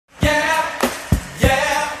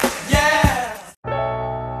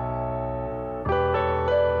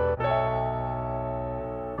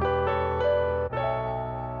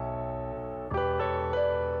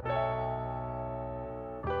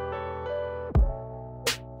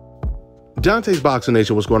Dante's Boxing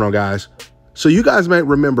Nation, what's going on, guys? So you guys might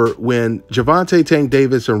remember when Gervonta Tank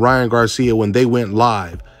Davis and Ryan Garcia, when they went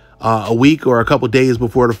live a week or a couple days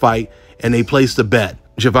before the fight, and they placed a bet.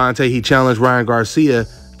 Gervonta, he challenged Ryan Garcia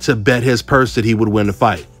to bet his purse that he would win the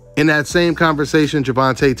fight. In that same conversation,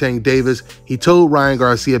 Gervonta Tank Davis, he told Ryan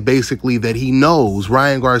Garcia basically that he knows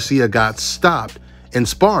Ryan Garcia got stopped in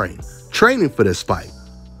sparring, training for this fight.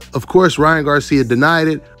 Of course, Ryan Garcia denied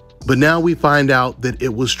it, but now we find out that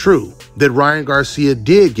it was true, that Ryan Garcia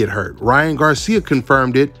did get hurt. Ryan Garcia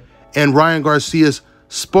confirmed it, and Ryan Garcia's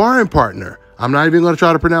sparring partner, I'm not even going to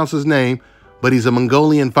try to pronounce his name, but he's a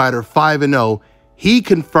Mongolian fighter, 5-0. He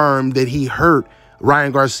confirmed that he hurt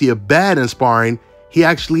Ryan Garcia bad in sparring. He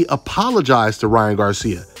actually apologized to Ryan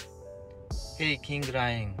Garcia. Hey, King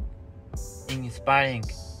Ryan, in sparring,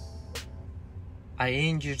 I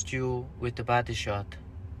injured you with a body shot.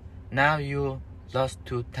 Now you lost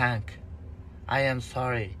to Tank. I am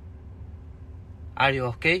sorry. Are you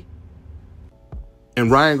okay?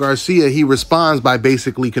 And Ryan Garcia, he responds by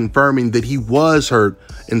basically confirming that he was hurt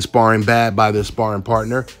in sparring bad by this sparring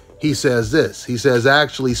partner. He says this, he says,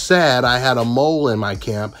 actually sad I had a mole in my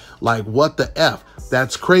camp. Like, what the F?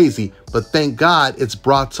 That's crazy, but thank God it's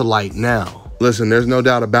brought to light now. Listen, there's no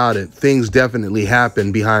doubt about it. Things definitely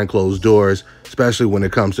happen behind closed doors, especially when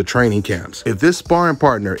it comes to training camps. If this sparring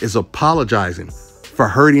partner is apologizing for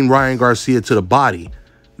hurting Ryan Garcia to the body,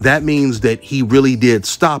 that means that he really did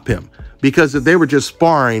stop him. Because if they were just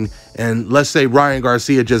sparring and let's say Ryan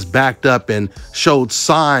Garcia just backed up and showed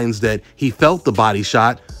signs that he felt the body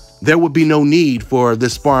shot, there would be no need for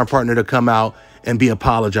this sparring partner to come out and be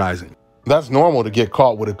apologizing. That's normal to get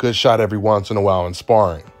caught with a good shot every once in a while in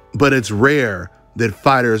sparring. But it's rare that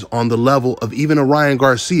fighters on the level of even a Ryan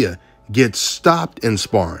Garcia get stopped in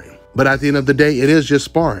sparring. But at the end of the day, it is just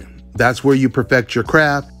sparring. That's where you perfect your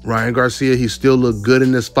craft. Ryan Garcia, he still looked good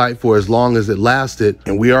in this fight for as long as it lasted.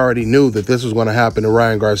 And we already knew that this was going to happen to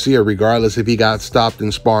Ryan Garcia, regardless if he got stopped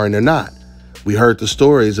in sparring or not. We heard the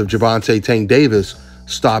stories of Gervonta Tank Davis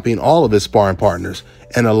stopping all of his sparring partners,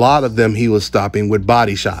 and a lot of them he was stopping with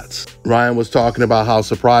body shots. Ryan was talking about how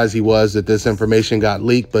surprised he was that this information got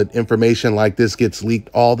leaked, but information like this gets leaked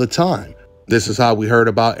all the time. This is how we heard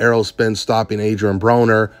about Errol Spence stopping Adrian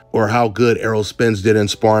Broner, or how good Errol Spence did in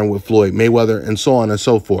sparring with Floyd Mayweather, and so on and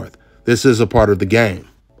so forth. This is a part of the game.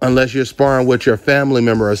 Unless you're sparring with your family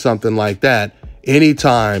member or something like that,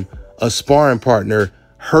 anytime a sparring partner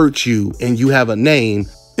hurts you and you have a name,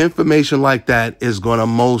 information like that is going to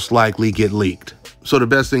most likely get leaked. So the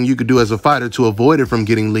best thing you could do as a fighter to avoid it from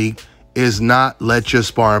getting leaked is not let your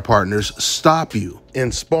sparring partners stop you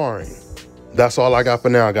in sparring. That's all I got for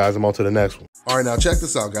now, guys. I'm on to the next one. All right, now check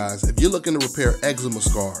this out, guys. If you're looking to repair eczema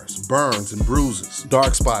scars, burns and bruises,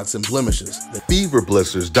 dark spots and blemishes, fever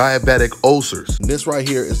blisters, diabetic ulcers, this right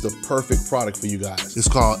here is the perfect product for you guys. It's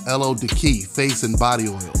called LO Decay Face and Body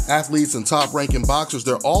Oil. Athletes and top-ranking boxers,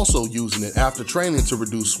 they're also using it after training to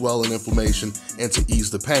reduce swelling, inflammation, and to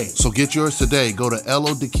ease the pain. So get yours today. Go to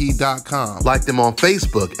lodecay.com, like them on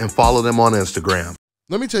Facebook, and follow them on Instagram.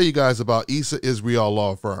 Let me tell you guys about Issa Israel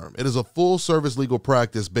Law Firm. It is a full-service legal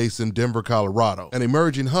practice based in Denver, Colorado, an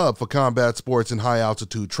emerging hub for combat sports and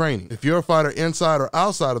high-altitude training. If you're a fighter inside or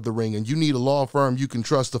outside of the ring and you need a law firm you can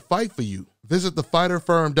trust to fight for you, visit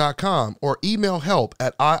thefighterfirm.com or email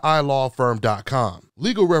help@iilawfirm.com.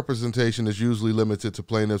 Legal representation is usually limited to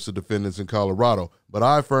plaintiffs or defendants in Colorado, but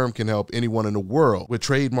iFirm can help anyone in the world with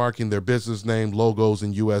trademarking their business name, logos,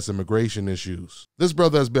 and U.S. immigration issues. This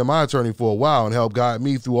brother has been my attorney for a while and helped guide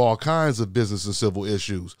me through all kinds of business and civil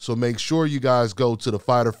issues, so make sure you guys go to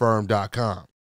thefighterfirm.com.